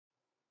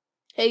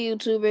Hey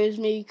YouTubers, it's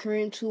me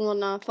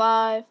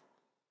Kareem2195.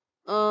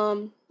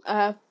 I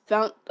have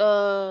found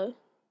a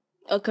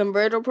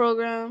converter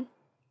program.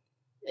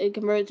 It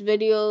converts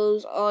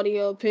videos,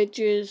 audio,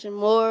 pictures, and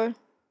more.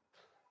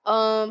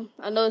 I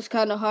know it's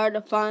kind of hard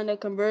to find a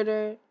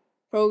converter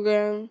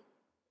program.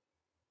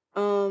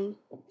 Or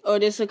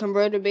just a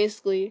converter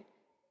basically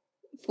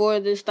for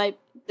this type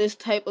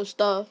of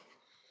stuff.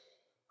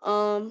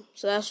 So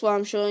that's why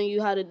I'm showing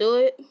you how to do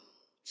it.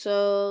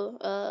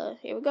 So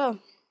here we go.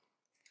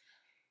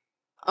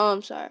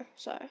 Sorry.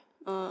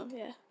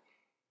 Yeah.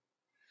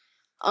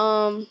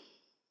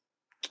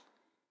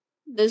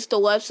 This is the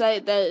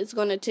website that it's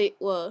gonna take.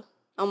 Well,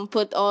 I'm gonna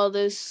put all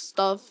this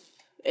stuff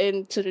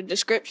into the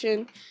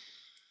description.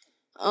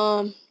 Here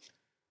are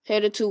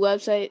the two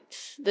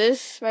websites.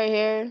 This right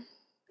here,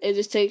 it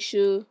just takes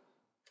you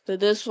to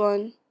this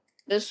one.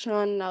 This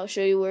one, I'll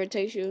show you where it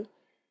takes you.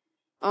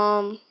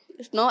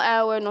 It's no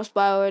ADWARE, no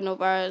SPYWARE, no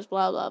virus,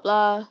 blah blah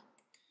blah.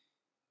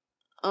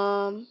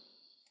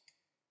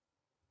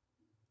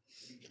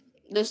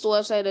 This is the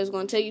website that's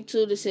gonna take you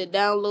to. This said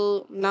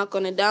download. I'm not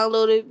gonna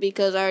download it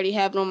because I already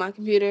have it on my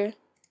computer.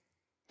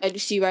 As you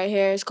see right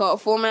here, it's called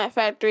Format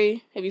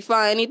Factory. If you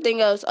find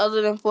anything else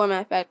other than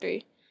Format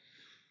Factory,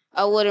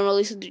 I wouldn't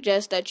really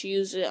suggest that you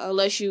use it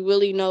unless you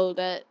really know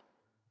that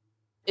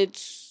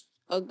it's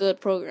a good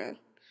program.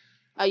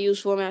 I use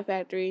Format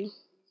Factory,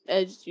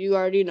 as you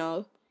already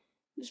know.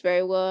 It's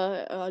very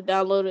well.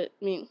 Downloaded.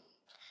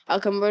 I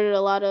converted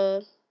a lot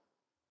of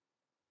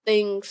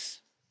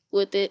things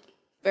with it.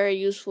 Very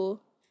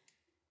useful.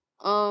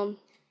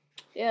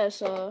 Yeah.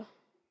 So,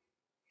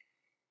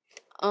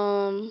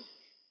 and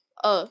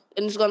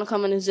it's gonna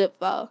come in a zip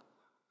file.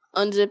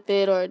 Unzip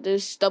it or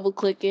just double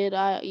click it.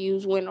 I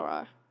use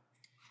WinRAR.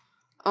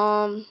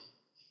 So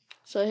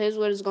here's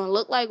what it's gonna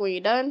look like when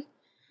you're done.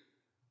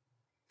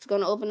 It's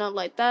gonna open up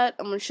like that.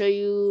 I'm gonna show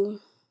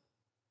you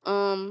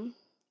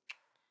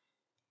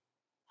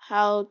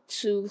how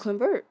to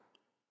convert.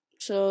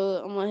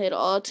 So I'm gonna hit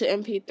all to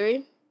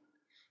MP3.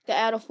 To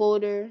add a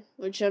folder,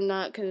 which I'm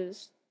not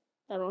because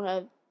I don't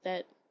have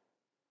that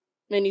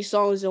many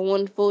songs in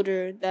one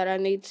folder that I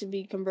need to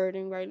be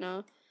converting right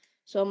now.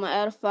 So I'm gonna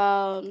add a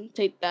file and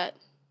take that.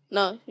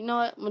 No, you know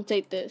what? I'm gonna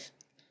take this.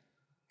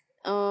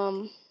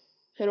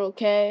 Hit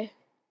OK.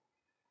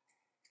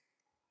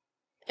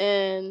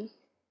 And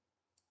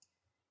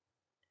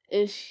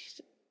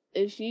if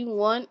you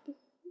want,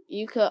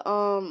 you could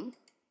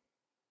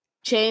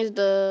change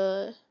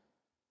the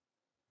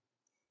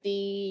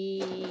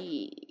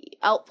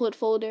output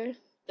folder.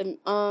 The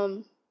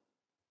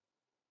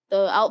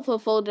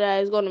output folder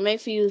that is going to make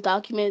for you is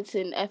documents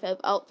and FF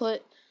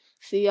output.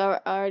 See, I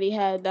already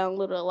had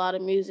downloaded a lot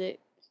of music.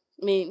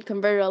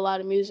 Converted a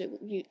lot of music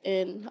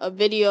in a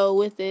video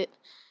with it.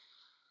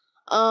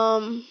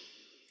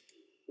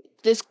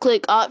 Just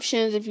click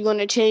options if you want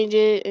to change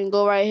it, and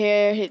go right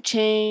here, hit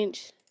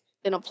change,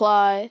 then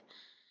apply.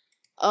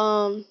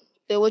 Then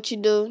what you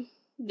do,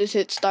 just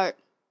hit start.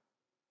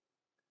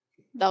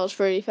 That was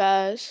pretty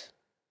fast.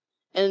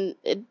 And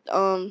it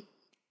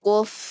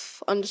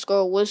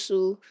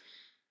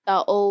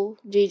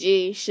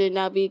wolf_whistle.ogg should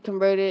now be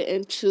converted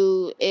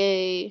into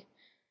a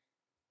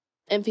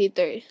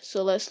MP3.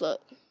 So let's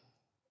look.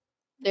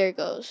 There it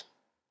goes.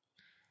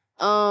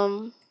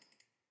 I'm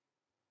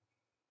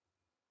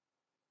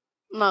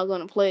not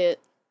gonna play it.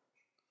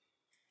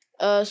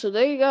 So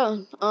there you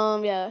go.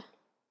 Yeah.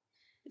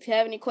 If you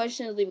have any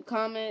questions, leave a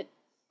comment.